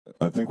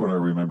I think what I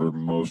remember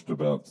most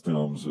about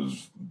films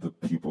is the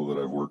people that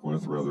I've worked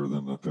with rather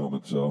than the film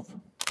itself.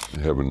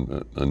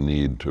 Having a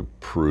need to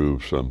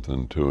prove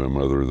something to him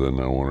other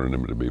than I wanted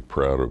him to be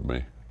proud of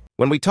me.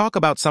 When we talk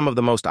about some of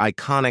the most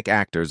iconic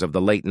actors of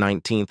the late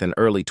 19th and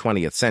early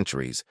 20th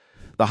centuries,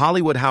 the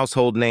Hollywood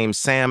household name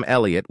Sam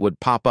Elliott would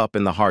pop up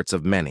in the hearts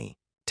of many.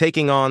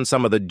 Taking on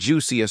some of the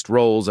juiciest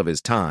roles of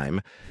his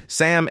time,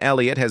 Sam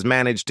Elliott has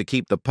managed to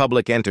keep the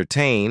public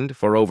entertained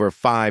for over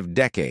 5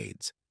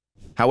 decades.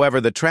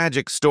 However, the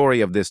tragic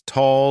story of this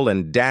tall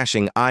and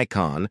dashing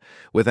icon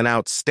with an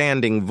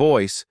outstanding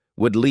voice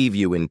would leave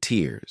you in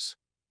tears.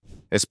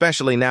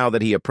 Especially now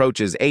that he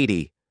approaches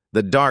 80,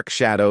 the dark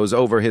shadows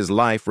over his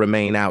life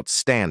remain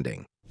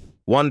outstanding.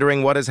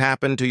 Wondering what has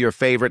happened to your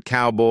favorite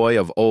cowboy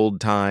of old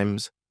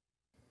times?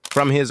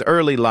 From his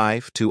early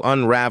life to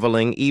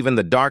unraveling even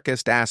the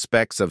darkest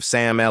aspects of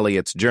Sam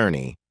Elliott's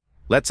journey,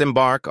 let's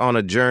embark on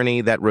a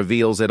journey that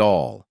reveals it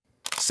all.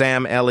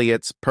 Sam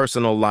Elliott's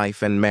personal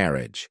life and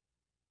marriage.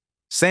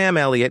 Sam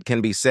Elliott can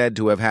be said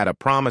to have had a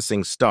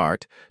promising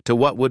start to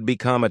what would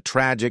become a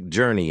tragic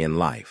journey in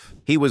life.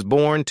 He was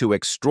born to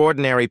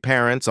extraordinary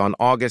parents on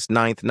August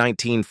 9,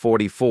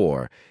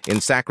 1944, in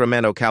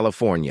Sacramento,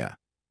 California.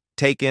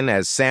 Taken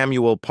as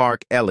Samuel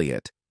Park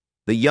Elliott,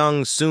 the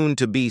young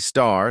soon-to-be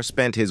star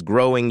spent his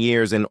growing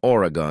years in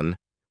Oregon,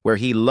 where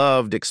he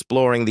loved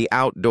exploring the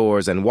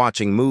outdoors and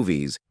watching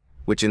movies,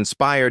 which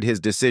inspired his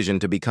decision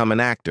to become an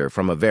actor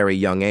from a very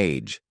young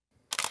age.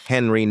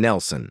 Henry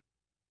Nelson.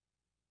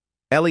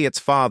 Elliott's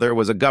father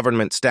was a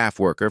government staff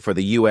worker for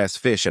the U.S.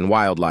 Fish and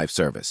Wildlife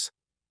Service.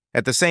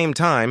 At the same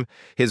time,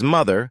 his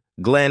mother,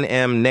 Glenn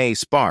M. Nay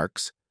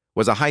Sparks,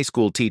 was a high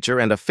school teacher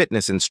and a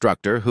fitness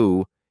instructor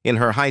who, in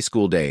her high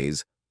school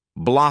days,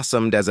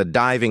 blossomed as a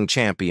diving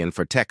champion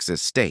for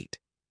Texas State.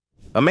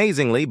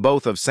 Amazingly,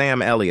 both of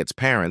Sam Elliott's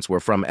parents were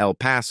from El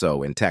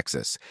Paso in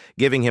Texas,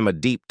 giving him a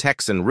deep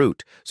Texan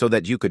root so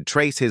that you could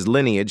trace his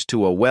lineage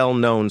to a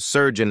well-known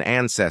surgeon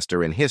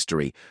ancestor in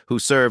history who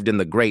served in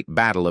the Great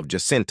Battle of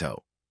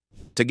Jacinto.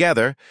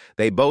 Together,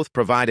 they both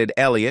provided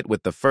Elliott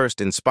with the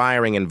first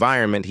inspiring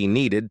environment he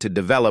needed to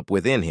develop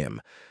within him,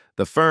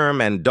 the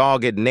firm and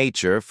dogged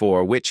nature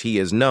for which he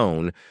is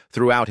known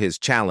throughout his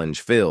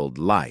challenge-filled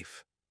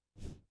life.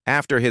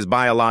 After his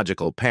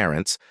biological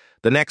parents,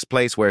 the next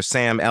place where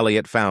Sam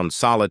Elliott found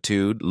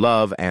solitude,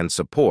 love, and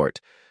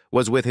support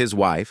was with his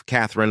wife,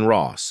 Catherine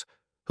Ross,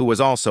 who was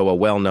also a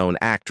well-known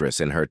actress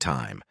in her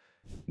time.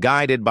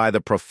 Guided by the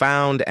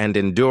profound and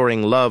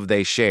enduring love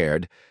they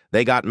shared,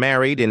 they got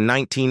married in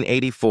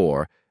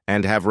 1984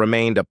 and have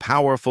remained a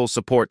powerful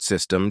support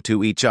system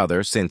to each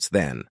other since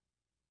then.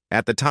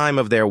 At the time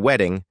of their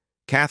wedding,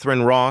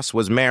 Catherine Ross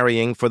was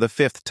marrying for the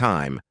 5th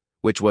time,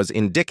 which was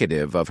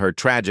indicative of her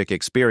tragic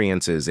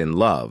experiences in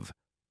love.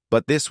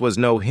 But this was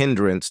no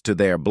hindrance to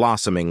their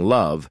blossoming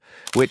love,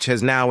 which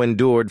has now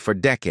endured for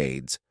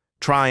decades,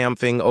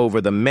 triumphing over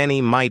the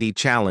many mighty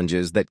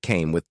challenges that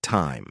came with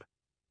time.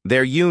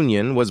 Their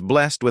union was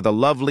blessed with a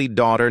lovely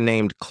daughter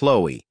named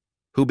Chloe,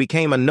 who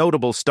became a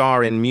notable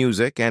star in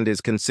music and is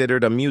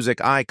considered a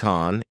music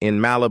icon in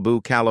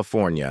Malibu,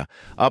 California,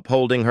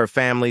 upholding her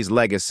family's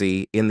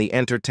legacy in the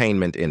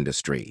entertainment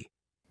industry.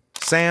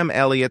 Sam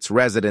Elliott's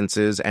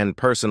residences and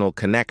personal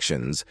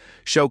connections,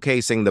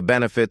 showcasing the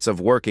benefits of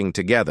working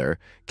together,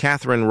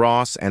 Catherine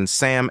Ross and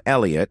Sam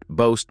Elliott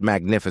boast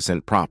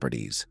magnificent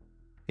properties.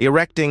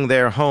 Erecting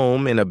their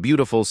home in a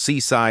beautiful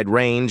seaside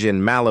range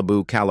in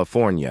Malibu,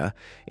 California,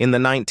 in the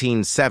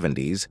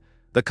 1970s,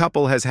 the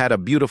couple has had a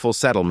beautiful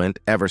settlement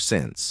ever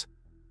since.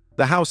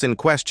 The house in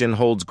question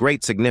holds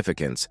great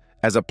significance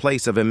as a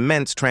place of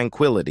immense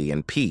tranquility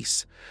and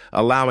peace,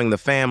 allowing the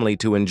family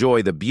to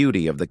enjoy the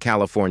beauty of the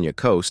California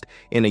coast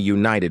in a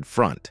united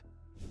front.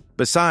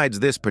 Besides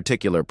this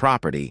particular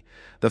property,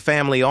 the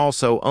family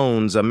also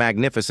owns a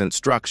magnificent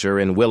structure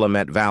in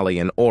Willamette Valley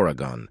in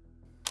Oregon,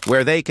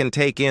 where they can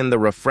take in the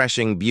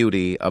refreshing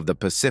beauty of the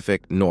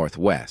Pacific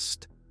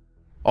Northwest.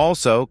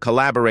 Also,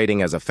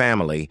 collaborating as a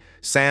family,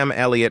 Sam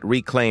Elliott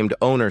reclaimed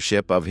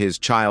ownership of his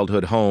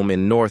childhood home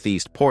in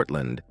Northeast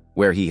Portland,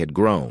 where he had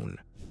grown.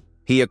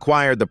 He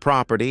acquired the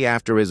property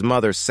after his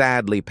mother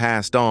sadly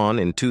passed on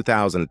in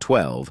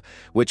 2012,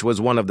 which was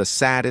one of the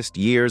saddest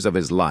years of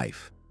his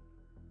life.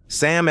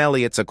 Sam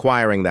Elliott's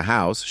acquiring the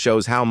house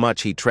shows how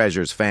much he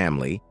treasures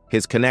family,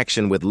 his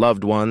connection with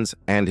loved ones,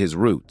 and his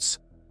roots.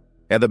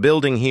 And the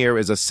building here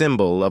is a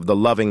symbol of the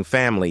loving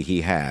family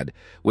he had,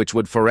 which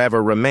would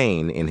forever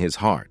remain in his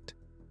heart.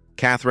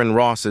 Catherine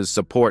Ross's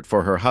support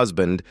for her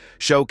husband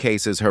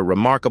showcases her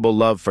remarkable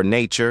love for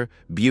nature,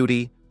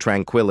 beauty,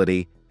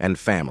 tranquility, and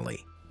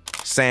family.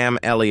 Sam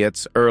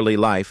Elliott's early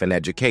life and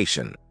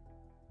education.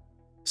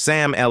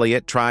 Sam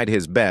Elliott tried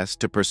his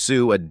best to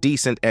pursue a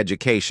decent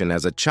education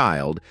as a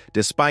child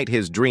despite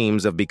his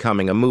dreams of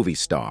becoming a movie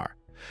star.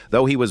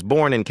 Though he was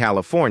born in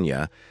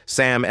California,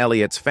 Sam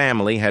Elliott's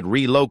family had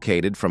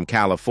relocated from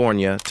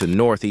California to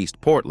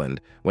Northeast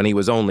Portland when he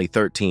was only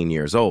 13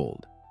 years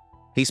old.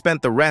 He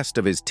spent the rest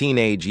of his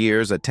teenage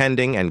years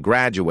attending and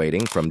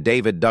graduating from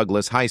David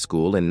Douglas High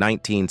School in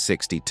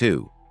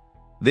 1962.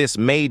 This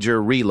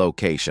major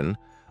relocation,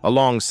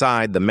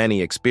 alongside the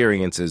many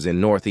experiences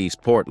in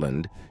Northeast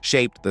Portland,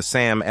 shaped the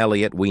Sam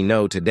Elliott we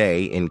know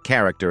today in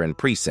character and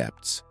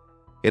precepts.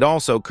 It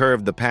also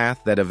curved the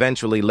path that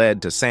eventually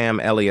led to Sam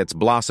Elliott's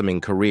blossoming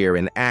career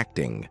in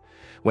acting.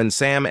 When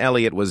Sam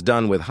Elliott was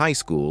done with high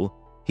school,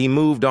 he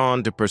moved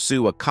on to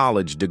pursue a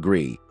college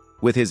degree,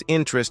 with his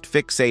interest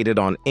fixated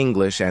on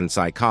English and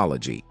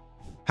psychology.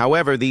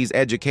 However, these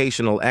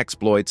educational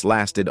exploits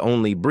lasted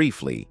only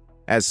briefly,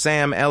 as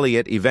Sam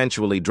Elliott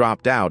eventually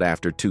dropped out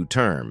after 2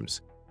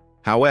 terms.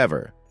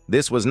 However,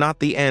 this was not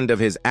the end of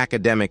his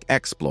academic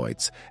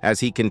exploits,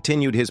 as he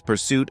continued his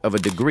pursuit of a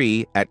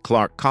degree at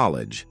Clark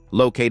College,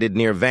 located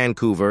near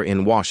Vancouver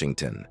in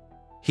Washington.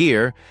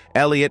 Here,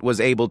 Elliott was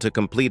able to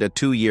complete a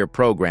 2-year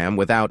program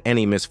without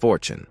any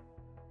misfortune.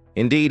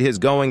 Indeed, his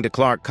going to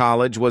Clark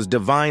College was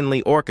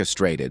divinely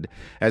orchestrated,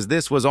 as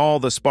this was all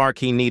the spark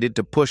he needed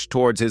to push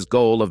towards his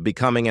goal of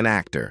becoming an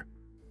actor.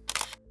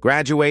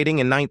 Graduating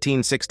in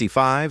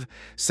 1965,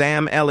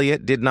 Sam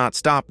Elliott did not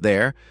stop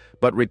there,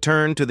 but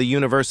returned to the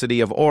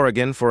University of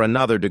Oregon for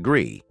another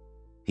degree.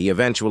 He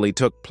eventually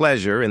took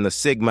pleasure in the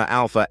Sigma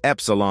Alpha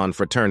Epsilon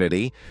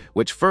fraternity,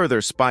 which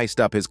further spiced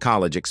up his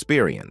college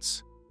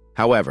experience.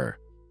 However,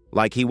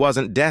 like he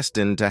wasn't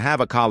destined to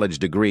have a college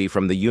degree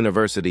from the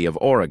University of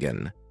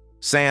Oregon,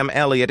 Sam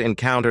Elliott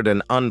encountered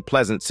an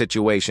unpleasant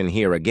situation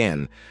here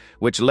again,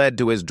 which led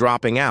to his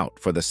dropping out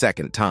for the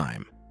 2nd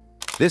time.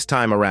 This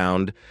time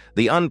around,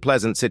 the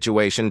unpleasant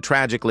situation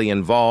tragically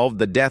involved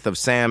the death of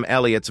Sam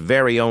Elliott's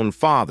very own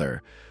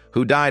father,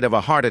 who died of a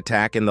heart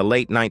attack in the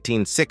late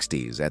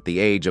 1960s at the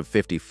age of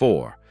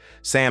 54.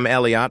 Sam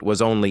Elliott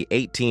was only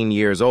 18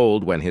 years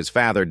old when his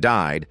father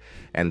died,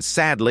 and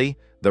sadly,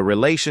 the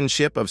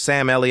relationship of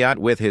Sam Elliott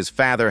with his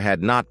father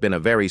had not been a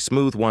very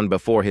smooth one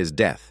before his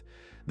death.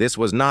 This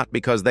was not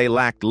because they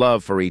lacked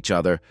love for each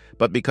other,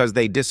 but because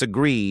they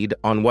disagreed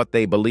on what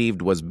they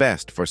believed was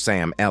best for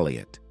Sam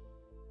Elliott.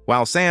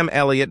 While Sam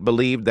Elliott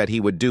believed that he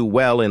would do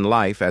well in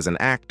life as an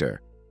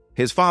actor,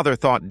 his father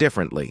thought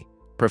differently,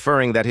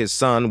 preferring that his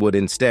son would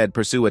instead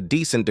pursue a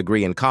decent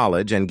degree in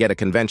college and get a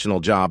conventional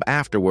job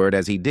afterward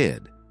as he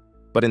did.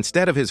 But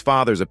instead of his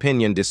father's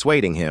opinion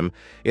dissuading him,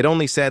 it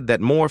only said that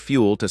more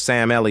fuel to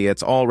Sam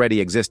Elliott's already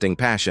existing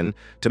passion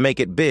to make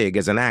it big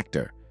as an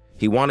actor.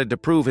 He wanted to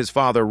prove his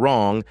father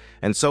wrong,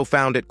 and so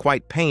found it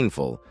quite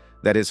painful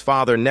that his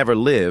father never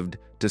lived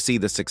to see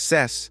the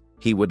success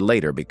he would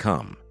later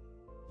become.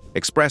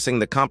 Expressing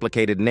the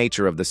complicated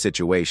nature of the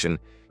situation,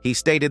 he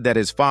stated that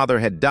his father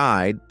had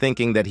died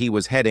thinking that he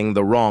was heading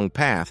the wrong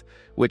path,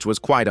 which was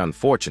quite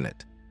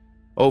unfortunate.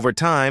 Over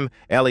time,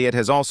 Elliott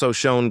has also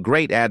shown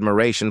great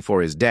admiration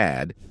for his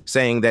dad,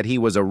 saying that he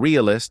was a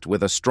realist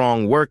with a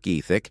strong work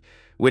ethic,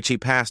 which he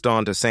passed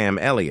on to Sam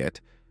Elliott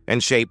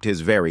and shaped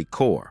his very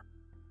core.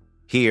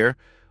 Here,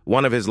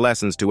 one of his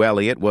lessons to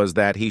Elliott was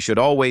that he should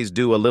always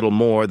do a little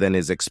more than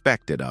is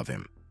expected of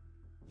him.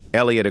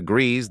 Elliott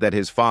agrees that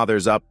his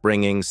father's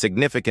upbringing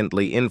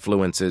significantly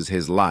influences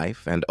his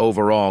life and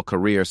overall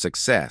career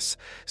success,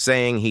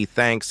 saying he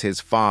thanks his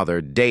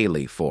father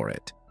daily for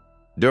it.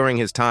 During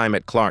his time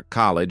at Clark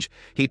College,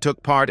 he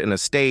took part in a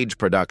stage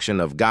production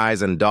of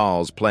Guys and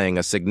Dolls playing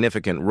a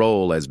significant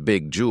role as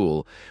Big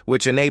Jewel,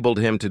 which enabled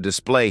him to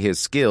display his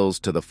skills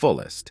to the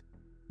fullest.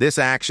 This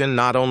action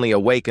not only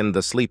awakened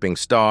the sleeping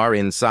star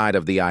inside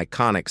of the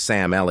iconic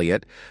Sam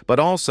Elliott, but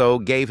also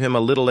gave him a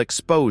little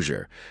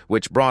exposure,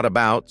 which brought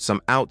about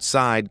some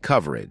outside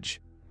coverage.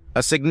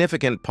 A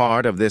significant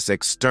part of this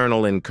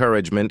external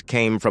encouragement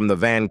came from the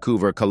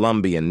Vancouver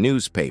Columbian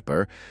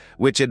newspaper,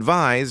 which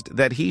advised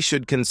that he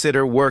should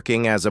consider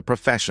working as a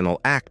professional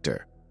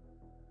actor.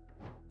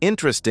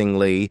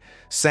 Interestingly,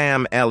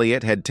 Sam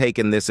Elliott had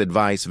taken this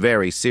advice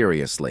very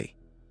seriously.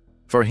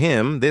 For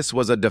him, this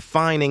was a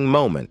defining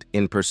moment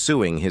in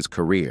pursuing his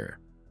career.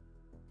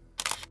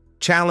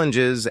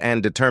 Challenges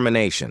and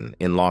determination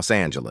in Los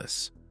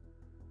Angeles.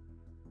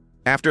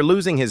 After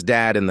losing his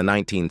dad in the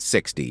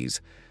 1960s,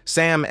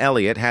 Sam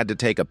Elliott had to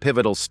take a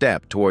pivotal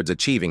step towards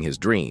achieving his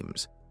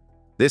dreams.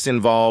 This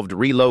involved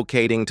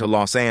relocating to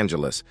Los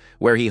Angeles,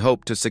 where he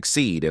hoped to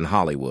succeed in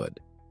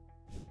Hollywood.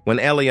 When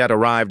Elliott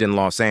arrived in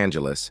Los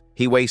Angeles,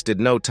 he wasted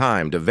no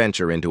time to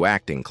venture into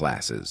acting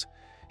classes.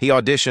 He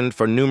auditioned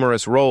for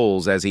numerous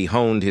roles as he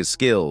honed his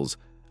skills,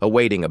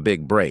 awaiting a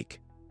big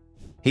break.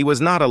 He was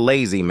not a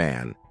lazy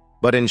man,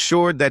 but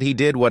ensured that he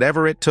did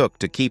whatever it took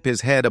to keep his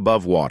head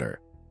above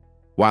water.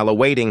 While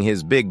awaiting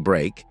his big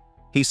break,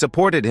 he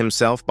supported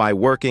himself by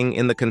working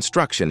in the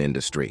construction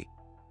industry.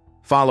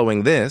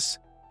 Following this,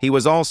 he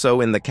was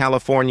also in the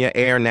California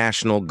Air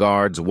National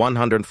Guard's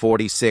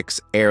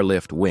 146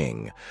 Airlift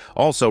Wing,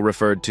 also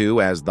referred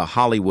to as the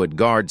Hollywood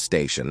Guard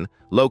Station,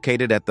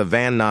 located at the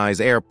Van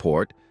Nuys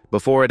Airport,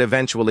 before it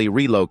eventually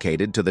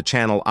relocated to the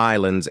Channel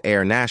Islands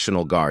Air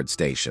National Guard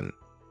Station.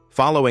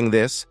 Following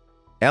this,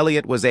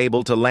 Elliott was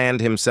able to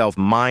land himself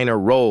minor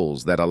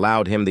roles that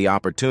allowed him the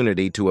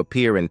opportunity to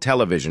appear in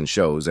television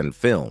shows and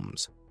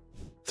films.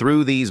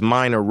 Through these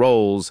minor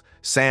roles,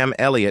 Sam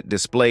Elliott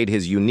displayed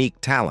his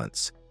unique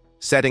talents,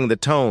 setting the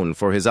tone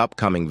for his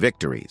upcoming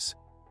victories.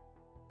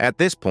 At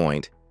this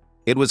point,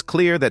 it was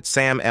clear that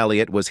Sam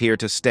Elliott was here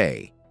to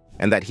stay,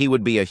 and that he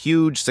would be a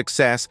huge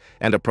success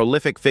and a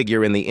prolific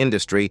figure in the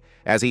industry,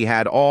 as he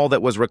had all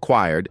that was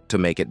required to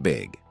make it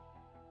big.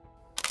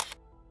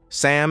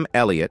 Sam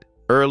Elliott,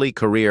 early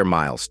career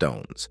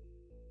milestones.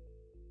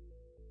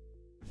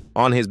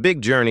 On his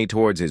big journey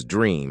towards his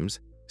dreams,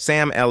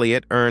 Sam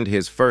Elliott earned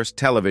his first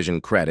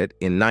television credit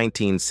in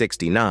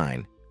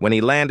 1969 when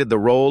he landed the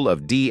role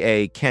of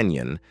D.A.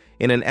 Kenyon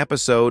in an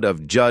episode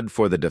of Judd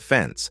for the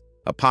Defense,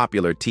 a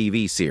popular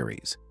TV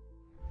series.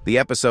 The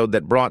episode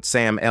that brought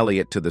Sam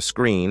Elliott to the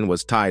screen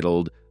was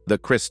titled The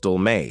Crystal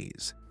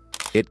Maze.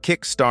 It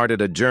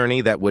kick-started a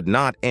journey that would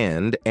not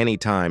end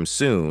anytime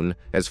soon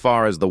as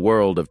far as the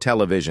world of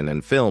television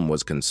and film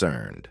was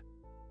concerned.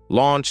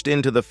 Launched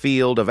into the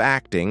field of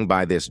acting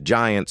by this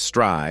giant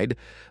stride,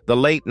 the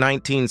late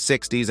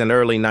 1960s and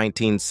early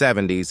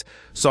 1970s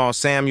saw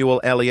Samuel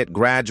Elliott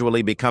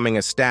gradually becoming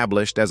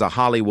established as a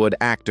Hollywood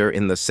actor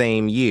in the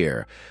same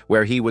year,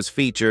 where he was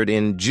featured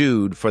in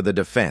Jude for the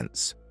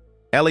Defense.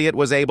 Elliott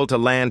was able to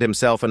land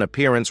himself an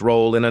appearance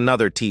role in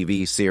another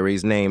TV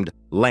series named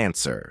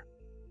Lancer.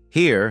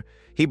 Here,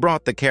 he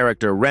brought the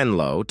character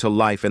Renlo to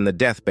life in the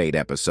Deathbait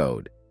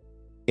episode.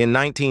 In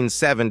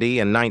 1970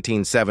 and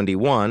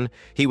 1971,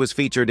 he was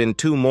featured in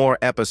 2 more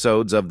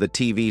episodes of the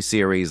TV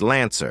series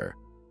Lancer,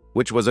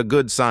 which was a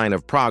good sign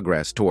of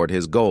progress toward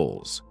his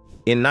goals.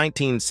 In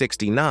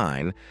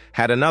 1969,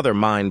 had another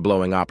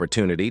mind-blowing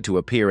opportunity to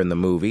appear in the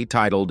movie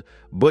titled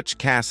Butch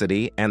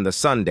Cassidy and the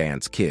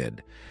Sundance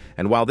Kid,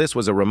 and while this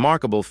was a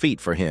remarkable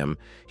feat for him,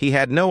 he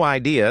had no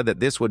idea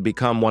that this would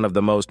become one of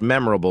the most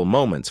memorable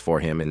moments for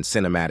him in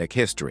cinematic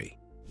history.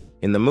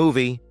 In the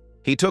movie,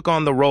 he took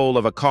on the role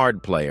of a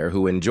card player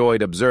who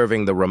enjoyed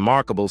observing the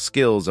remarkable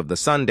skills of the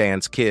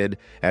Sundance Kid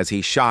as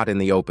he shot in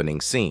the opening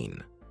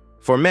scene.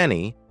 For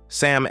many,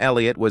 Sam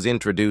Elliott was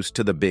introduced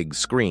to the big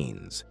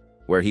screens,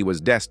 where he was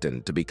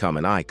destined to become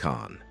an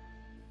icon.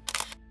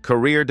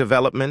 Career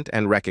development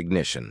and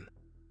recognition.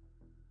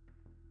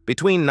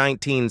 Between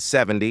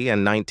 1970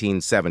 and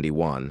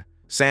 1971,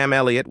 Sam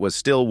Elliott was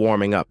still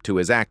warming up to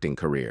his acting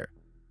career.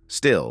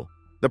 Still,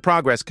 the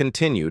progress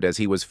continued as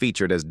he was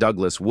featured as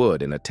Douglas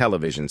Wood in a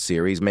television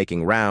series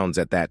making rounds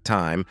at that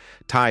time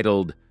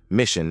titled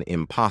Mission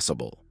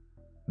Impossible.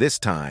 This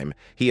time,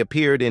 he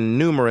appeared in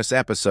numerous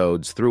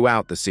episodes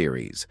throughout the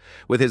series,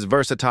 with his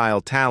versatile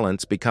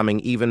talents becoming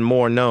even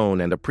more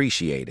known and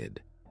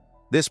appreciated.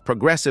 This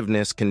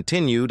progressiveness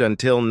continued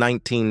until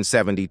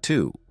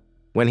 1972,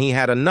 when he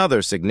had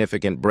another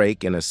significant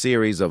break in a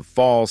series of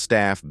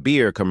Falstaff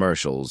beer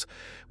commercials,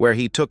 where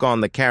he took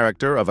on the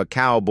character of a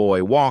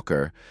cowboy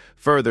walker,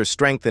 further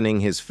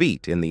strengthening his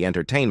feet in the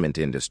entertainment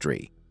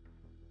industry.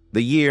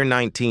 The year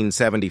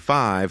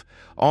 1975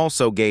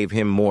 also gave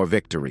him more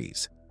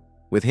victories,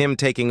 with him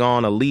taking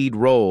on a lead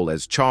role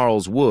as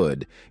Charles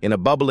Wood in a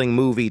bubbling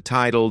movie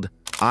titled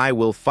I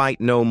Will Fight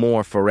No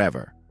More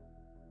Forever.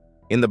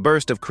 In the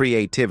burst of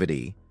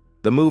creativity,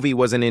 the movie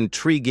was an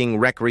intriguing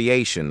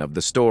recreation of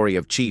the story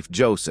of Chief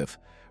Joseph,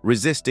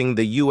 resisting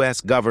the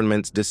U.S.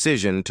 government's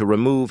decision to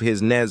remove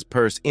his Nez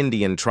Perce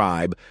Indian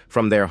tribe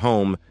from their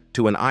home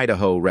to an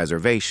Idaho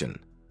reservation.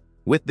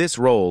 With this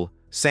role,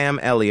 Sam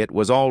Elliott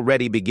was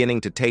already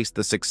beginning to taste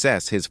the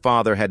success his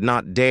father had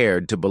not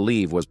dared to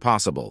believe was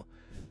possible.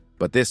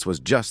 But this was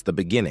just the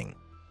beginning.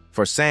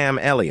 For Sam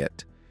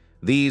Elliott,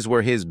 these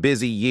were his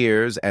busy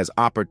years as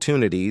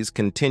opportunities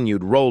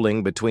continued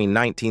rolling between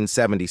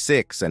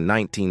 1976 and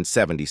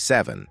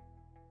 1977.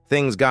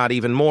 Things got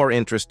even more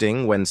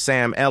interesting when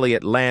Sam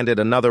Elliott landed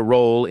another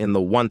role in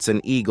the Once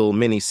an Eagle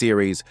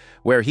miniseries,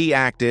 where he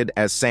acted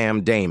as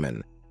Sam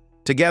Damon.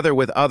 Together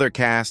with other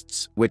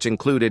casts, which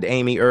included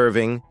Amy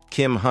Irving,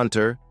 Kim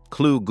Hunter,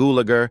 Clu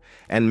Gulager,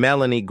 and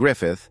Melanie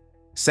Griffith,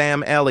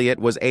 Sam Elliott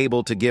was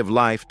able to give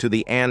life to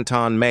the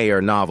Anton Mayer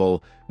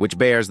novel, which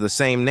bears the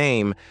same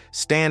name,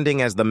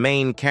 standing as the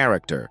main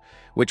character,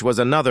 which was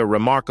another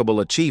remarkable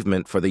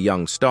achievement for the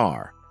young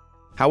star.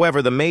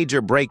 However, the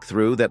major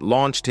breakthrough that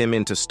launched him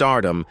into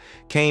stardom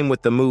came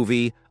with the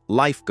movie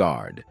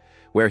Lifeguard,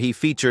 where he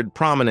featured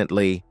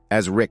prominently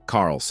as Rick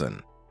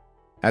Carlson.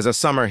 As a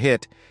summer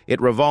hit,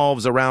 it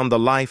revolves around the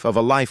life of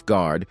a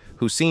lifeguard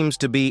who seems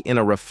to be in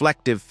a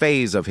reflective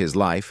phase of his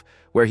life,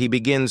 where he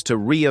begins to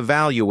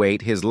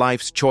reevaluate his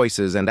life's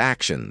choices and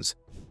actions,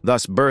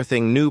 thus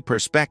birthing new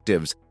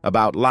perspectives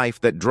about life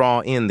that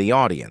draw in the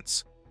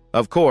audience.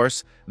 Of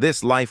course,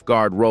 this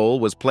lifeguard role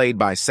was played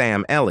by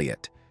Sam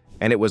Elliott,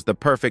 and it was the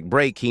perfect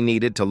break he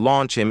needed to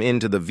launch him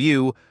into the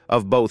view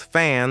of both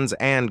fans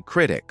and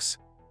critics.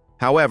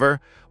 However,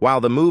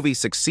 while the movie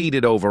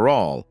succeeded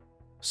overall,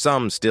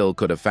 some still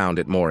could have found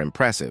it more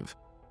impressive.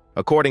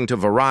 According to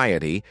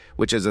Variety,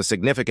 which is a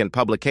significant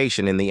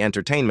publication in the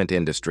entertainment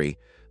industry,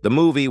 the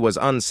movie was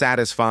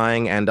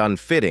unsatisfying and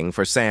unfitting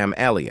for Sam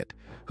Elliott,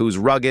 whose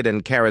rugged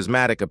and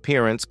charismatic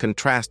appearance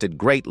contrasted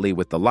greatly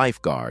with the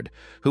lifeguard,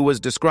 who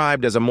was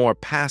described as a more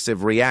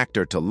passive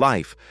reactor to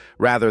life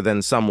rather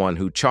than someone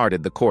who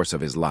charted the course of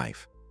his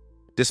life.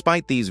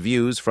 Despite these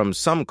views from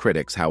some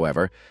critics,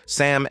 however,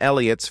 Sam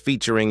Elliott's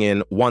featuring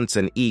in Once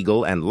an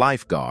Eagle and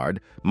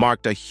Lifeguard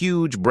marked a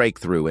huge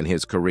breakthrough in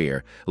his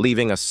career,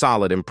 leaving a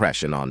solid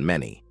impression on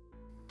many.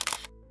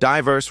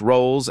 Diverse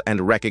roles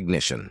and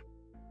recognition.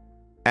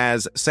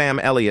 As Sam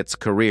Elliott's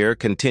career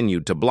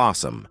continued to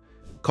blossom,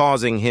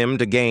 causing him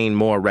to gain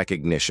more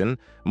recognition,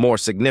 more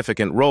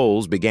significant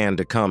roles began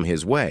to come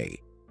his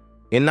way.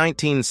 In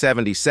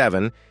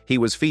 1977, he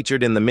was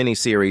featured in the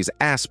miniseries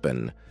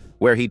Aspen,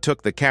 where he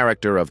took the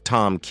character of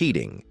Tom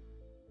Keating.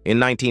 In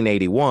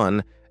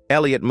 1981,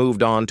 Elliott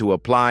moved on to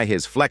apply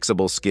his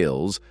flexible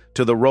skills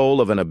to the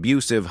role of an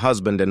abusive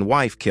husband and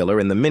wife killer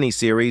in the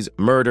miniseries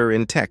Murder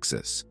in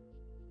Texas.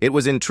 It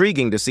was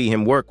intriguing to see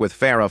him work with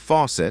Farrah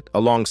Fawcett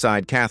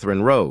alongside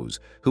Catherine Rose,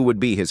 who would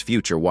be his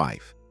future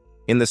wife.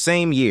 In the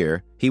same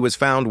year, he was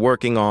found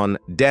working on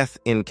Death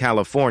in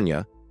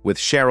California with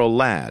Cheryl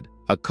Ladd,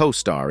 a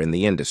co-star in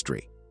the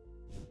industry.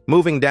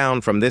 Moving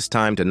down from this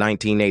time to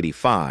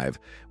 1985,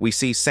 we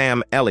see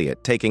Sam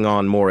Elliott taking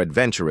on more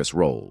adventurous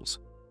roles.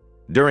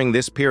 During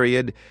this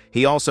period,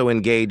 he also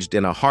engaged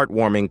in a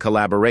heartwarming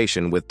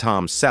collaboration with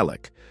Tom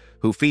Selleck,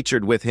 who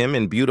featured with him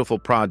in beautiful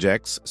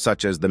projects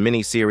such as the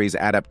miniseries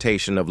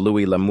adaptation of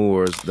Louis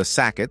L'Amour's The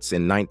Sackets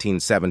in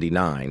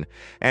 1979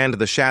 and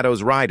The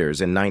Shadows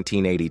Riders in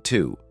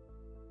 1982.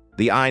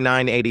 The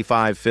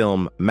I-985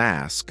 film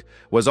Mask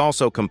was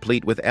also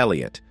complete with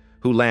Elliott,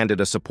 who landed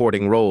a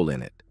supporting role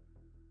in it.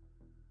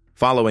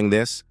 Following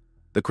this,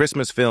 the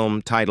Christmas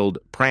film titled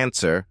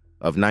Prancer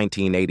of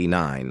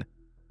 1989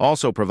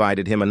 also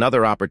provided him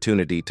another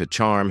opportunity to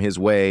charm his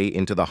way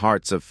into the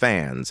hearts of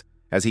fans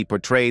as he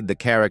portrayed the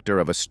character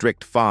of a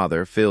strict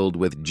father filled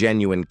with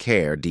genuine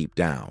care deep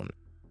down.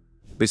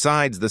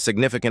 Besides the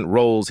significant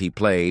roles he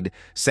played,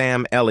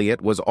 Sam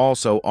Elliott was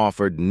also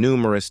offered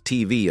numerous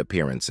TV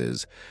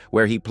appearances,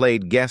 where he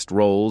played guest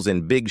roles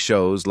in big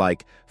shows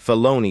like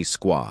Filoni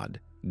Squad,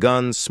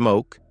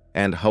 Gunsmoke,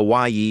 and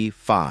Hawaii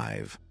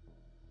 5.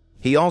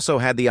 He also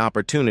had the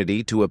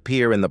opportunity to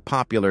appear in the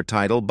popular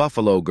title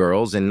Buffalo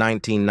Girls in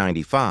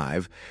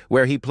 1995,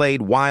 where he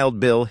played Wild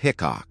Bill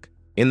Hickok.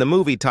 In the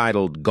movie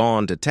titled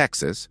Gone to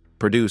Texas,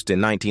 produced in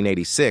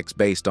 1986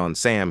 based on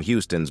Sam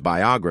Houston's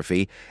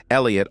biography,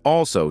 Elliott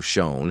also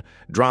shone,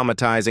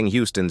 dramatizing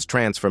Houston's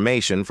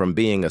transformation from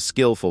being a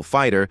skillful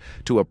fighter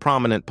to a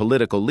prominent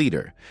political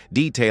leader,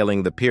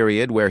 detailing the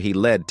period where he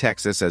led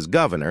Texas as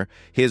governor,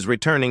 his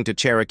returning to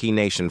Cherokee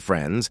Nation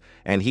friends,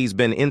 and he's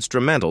been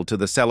instrumental to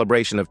the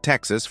celebration of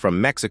Texas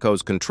from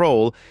Mexico's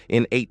control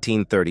in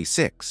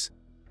 1836.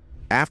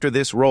 After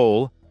this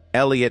role,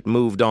 Elliott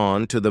moved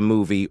on to the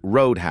movie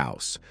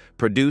Roadhouse,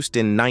 produced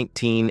in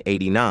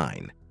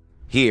 1989.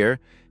 Here,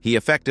 he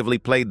effectively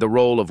played the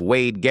role of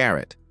Wade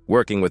Garrett,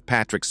 working with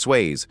Patrick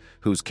Swayze,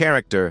 whose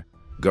character,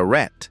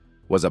 Garrett,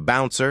 was a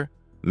bouncer,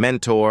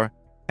 mentor,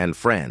 and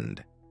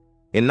friend.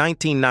 In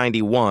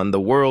 1991,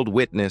 the world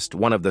witnessed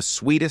one of the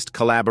sweetest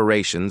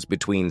collaborations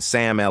between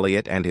Sam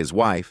Elliott and his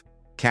wife,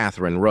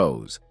 Catherine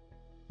Rose.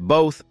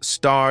 Both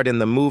starred in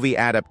the movie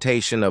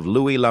adaptation of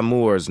Louis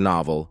L'Amour's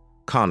novel,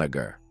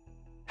 Conager.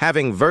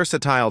 Having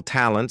versatile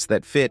talents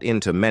that fit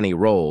into many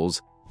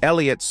roles,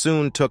 Elliott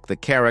soon took the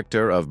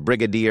character of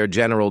Brigadier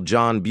General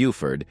John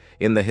Buford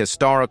in the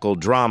historical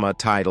drama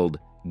titled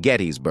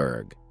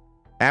Gettysburg.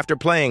 After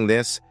playing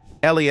this,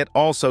 Elliott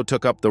also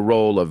took up the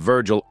role of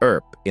Virgil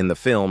Earp in the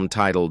film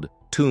titled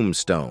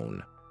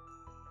Tombstone.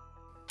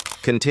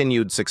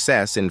 Continued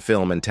success in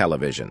film and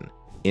television.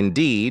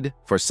 Indeed,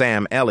 for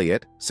Sam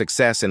Elliott,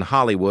 success in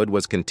Hollywood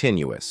was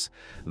continuous.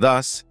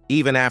 Thus,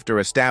 even after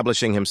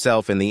establishing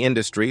himself in the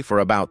industry for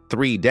about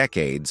 3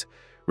 decades,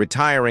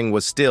 retiring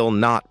was still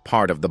not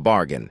part of the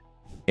bargain.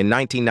 In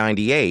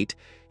 1998,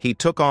 he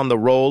took on the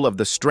role of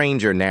the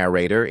stranger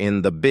narrator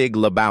in The Big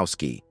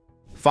Lebowski.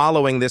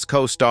 Following this,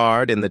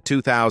 co-starred in the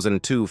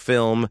 2002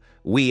 film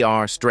We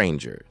Are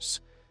Strangers.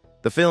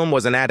 The film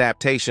was an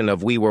adaptation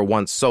of We Were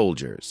Once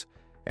Soldiers,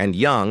 and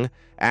Young,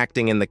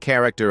 acting in the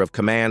character of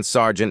Command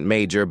Sergeant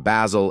Major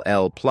Basil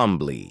L.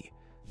 Plumbley.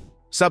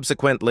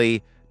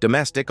 Subsequently,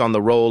 domestic on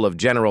the role of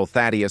General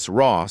Thaddeus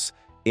Ross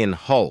in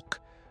Hulk,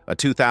 a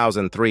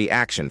 2003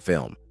 action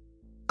film.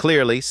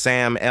 Clearly,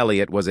 Sam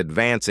Elliott was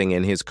advancing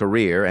in his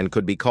career and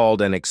could be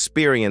called an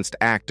experienced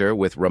actor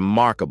with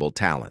remarkable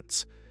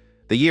talents.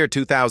 The year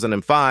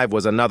 2005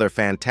 was another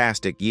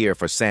fantastic year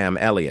for Sam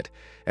Elliott,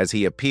 as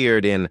he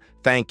appeared in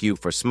Thank You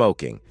for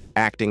Smoking,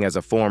 acting as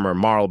a former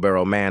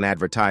Marlboro Man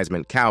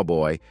advertisement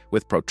cowboy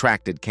with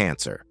protracted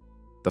cancer.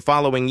 The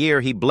following year,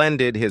 he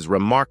blended his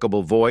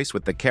remarkable voice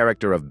with the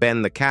character of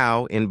Ben the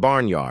Cow in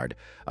Barnyard,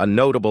 a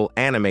notable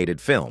animated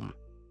film.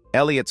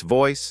 Elliott's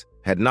voice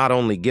had not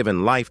only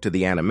given life to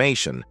the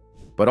animation,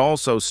 but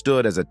also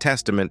stood as a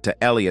testament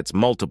to Elliott's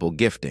multiple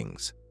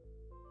giftings.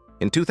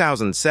 In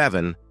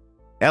 2007,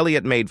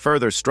 Elliott made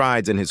further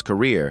strides in his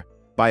career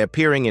by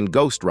appearing in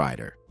Ghost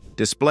Rider,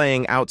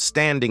 displaying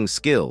outstanding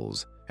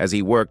skills as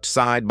he worked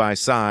side by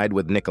side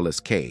with Nicolas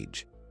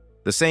Cage.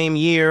 The same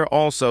year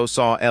also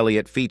saw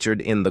Elliott featured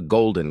in The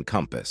Golden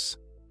Compass.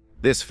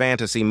 This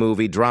fantasy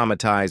movie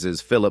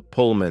dramatizes Philip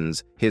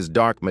Pullman's His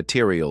Dark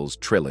Materials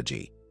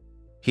trilogy.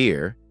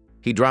 Here,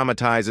 he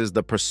dramatizes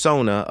the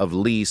persona of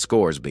Lee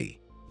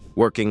Scoresby,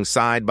 working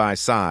side by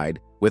side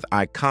with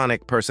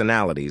iconic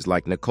personalities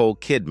like Nicole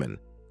Kidman,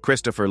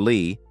 Christopher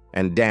Lee,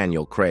 and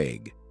Daniel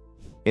Craig.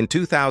 In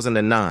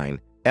 2009,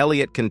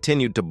 Elliott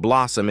continued to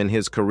blossom in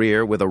his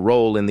career with a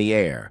role in The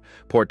Air,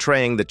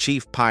 portraying the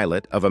chief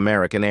pilot of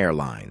American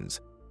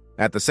Airlines.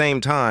 At the same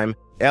time,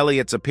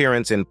 Elliott's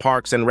appearance in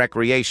Parks and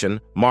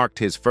Recreation marked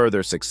his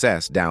further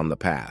success down the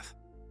path.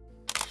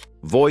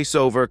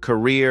 Voiceover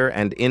career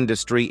and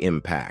industry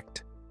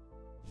impact.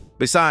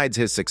 Besides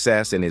his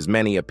success in his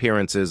many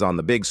appearances on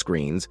the big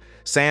screens,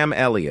 Sam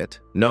Elliott,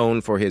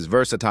 known for his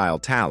versatile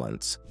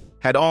talents,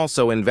 had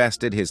also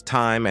invested his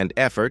time and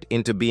effort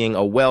into being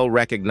a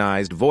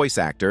well-recognized voice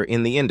actor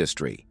in the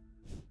industry.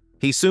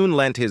 He soon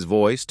lent his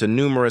voice to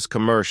numerous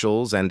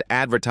commercials and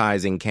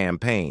advertising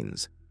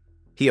campaigns.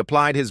 He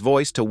applied his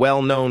voice to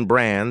well-known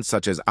brands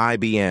such as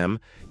IBM,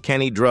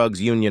 Kenny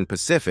Drugs Union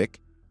Pacific,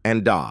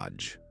 and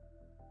Dodge.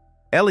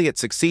 Elliott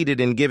succeeded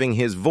in giving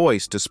his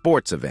voice to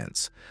sports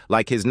events,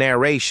 like his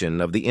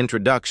narration of the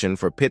introduction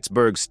for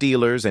Pittsburgh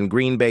Steelers and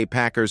Green Bay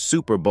Packers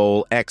Super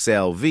Bowl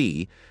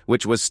XLV,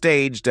 which was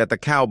staged at the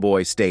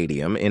Cowboy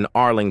Stadium in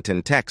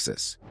Arlington,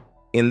 Texas.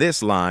 In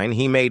this line,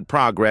 he made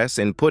progress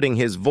in putting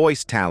his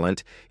voice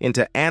talent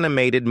into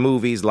animated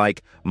movies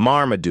like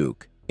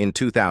Marmaduke in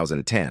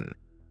 2010.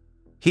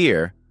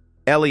 Here,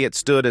 Elliott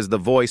stood as the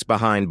voice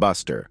behind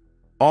Buster,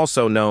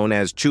 also known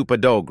as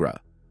Chupadogra,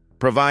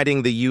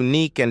 providing the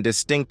unique and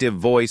distinctive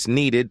voice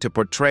needed to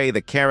portray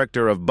the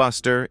character of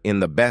Buster in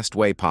the best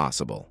way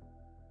possible.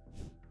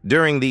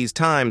 During these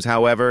times,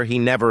 however, he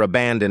never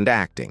abandoned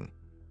acting.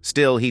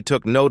 Still, he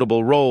took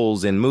notable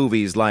roles in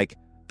movies like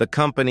The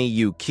Company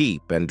You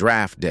Keep and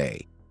Draft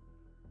Day.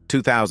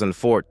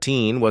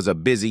 2014 was a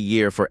busy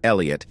year for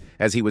Elliott,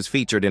 as he was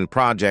featured in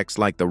projects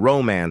like the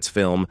romance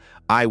film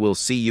I Will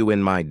See You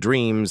in My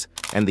Dreams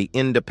and the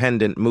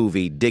independent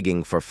movie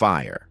Digging for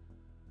Fire.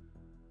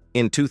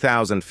 In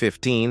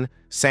 2015,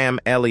 Sam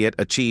Elliott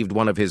achieved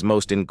one of his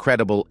most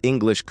incredible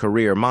English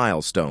career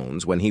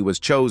milestones when he was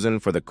chosen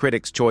for the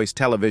Critics' Choice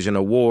Television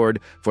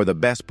Award for the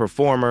Best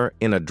Performer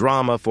in a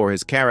drama for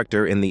his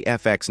character in the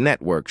FX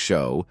network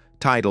show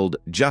titled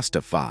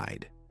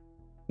Justified.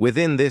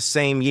 Within this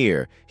same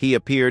year, he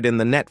appeared in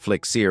the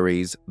Netflix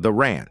series The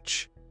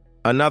Ranch.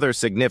 Another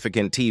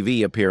significant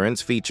TV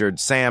appearance featured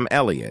Sam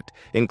Elliott,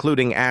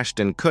 including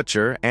Ashton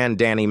Kutcher and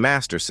Danny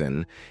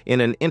Masterson, in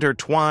an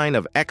intertwine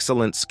of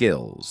excellent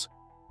skills.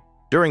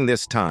 During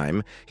this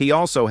time, he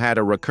also had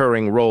a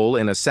recurring role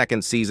in a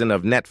second season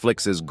of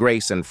Netflix's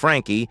Grace and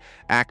Frankie,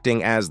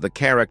 acting as the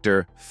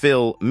character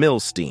Phil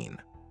Milstein.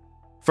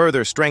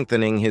 Further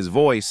strengthening his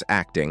voice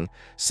acting,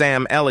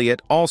 Sam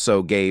Elliott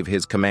also gave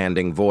his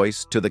commanding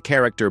voice to the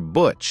character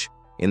Butch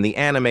in the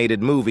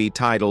animated movie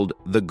titled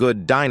The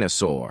Good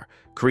Dinosaur,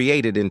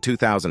 created in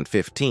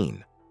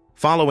 2015.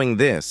 Following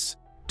this,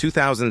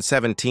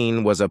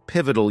 2017 was a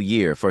pivotal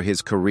year for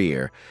his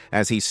career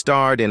as he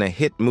starred in a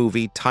hit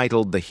movie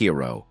titled The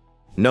Hero,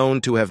 known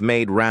to have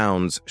made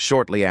rounds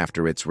shortly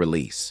after its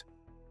release.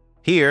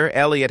 Here,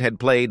 Elliott had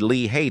played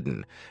Lee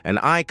Hayden, an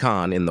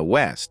icon in the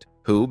West,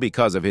 who,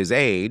 because of his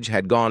age,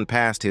 had gone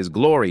past his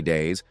glory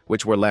days,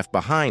 which were left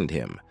behind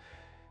him.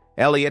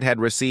 Elliott had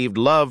received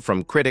love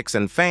from critics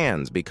and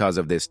fans because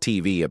of this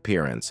TV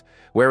appearance,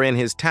 wherein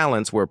his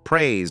talents were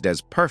praised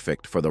as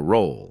perfect for the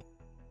role.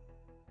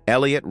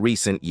 Elliott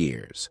recent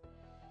years.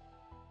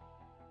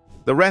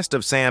 The rest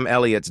of Sam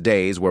Elliott's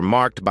days were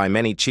marked by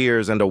many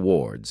cheers and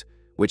awards,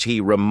 which he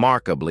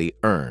remarkably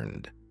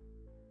earned.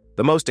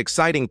 The most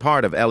exciting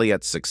part of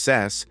Elliott's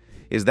success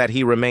is that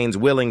he remains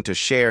willing to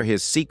share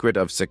his secret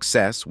of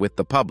success with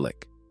the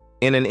public.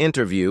 In an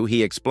interview,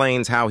 he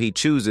explains how he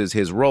chooses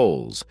his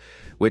roles,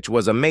 which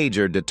was a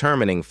major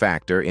determining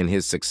factor in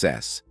his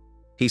success.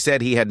 He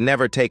said he had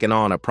never taken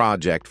on a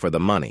project for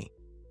the money.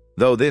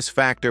 Though this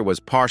factor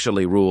was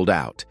partially ruled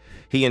out,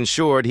 he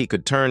ensured he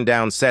could turn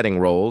down setting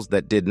roles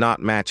that did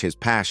not match his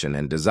passion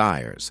and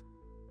desires.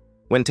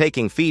 When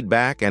taking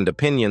feedback and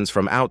opinions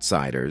from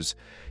outsiders,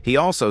 he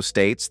also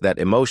states that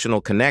emotional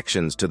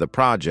connections to the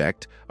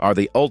project are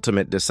the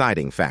ultimate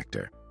deciding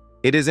factor.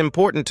 It is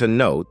important to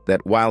note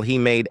that while he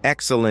made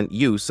excellent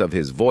use of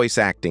his voice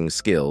acting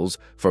skills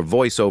for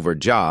voiceover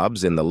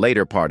jobs in the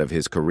later part of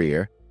his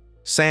career,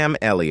 Sam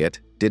Elliott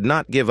did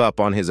not give up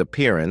on his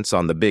appearance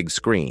on the big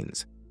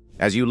screens,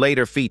 as you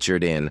later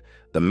featured in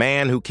The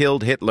Man Who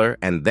Killed Hitler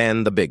and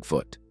Then the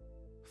Bigfoot.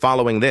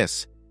 Following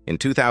this, in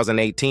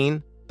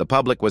 2018, the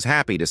public was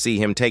happy to see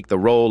him take the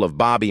role of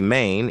Bobby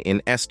Maine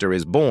in Esther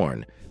is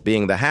Born,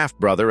 being the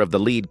half-brother of the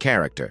lead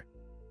character.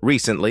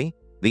 Recently,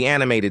 the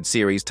animated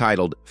series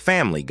titled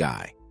Family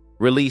Guy,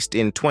 released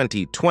in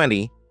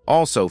 2020,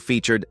 also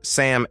featured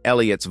Sam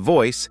Elliott's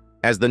voice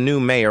as the new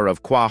mayor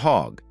of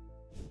Quahog.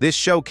 This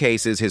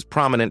showcases his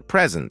prominent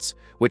presence,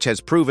 which has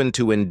proven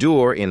to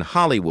endure in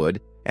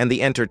Hollywood and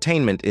the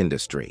entertainment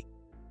industry.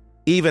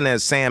 Even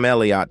as Sam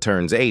Elliott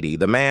turns 80,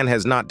 the man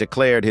has not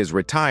declared his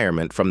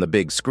retirement from the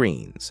big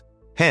screens.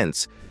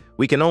 Hence,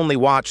 we can only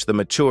watch the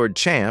matured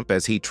champ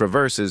as he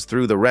traverses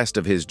through the rest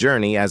of his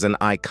journey as an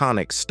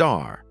iconic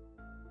star.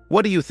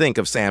 What do you think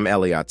of Sam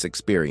Elliott's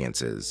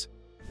experiences?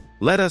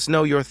 Let us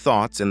know your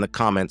thoughts in the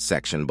comments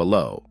section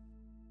below.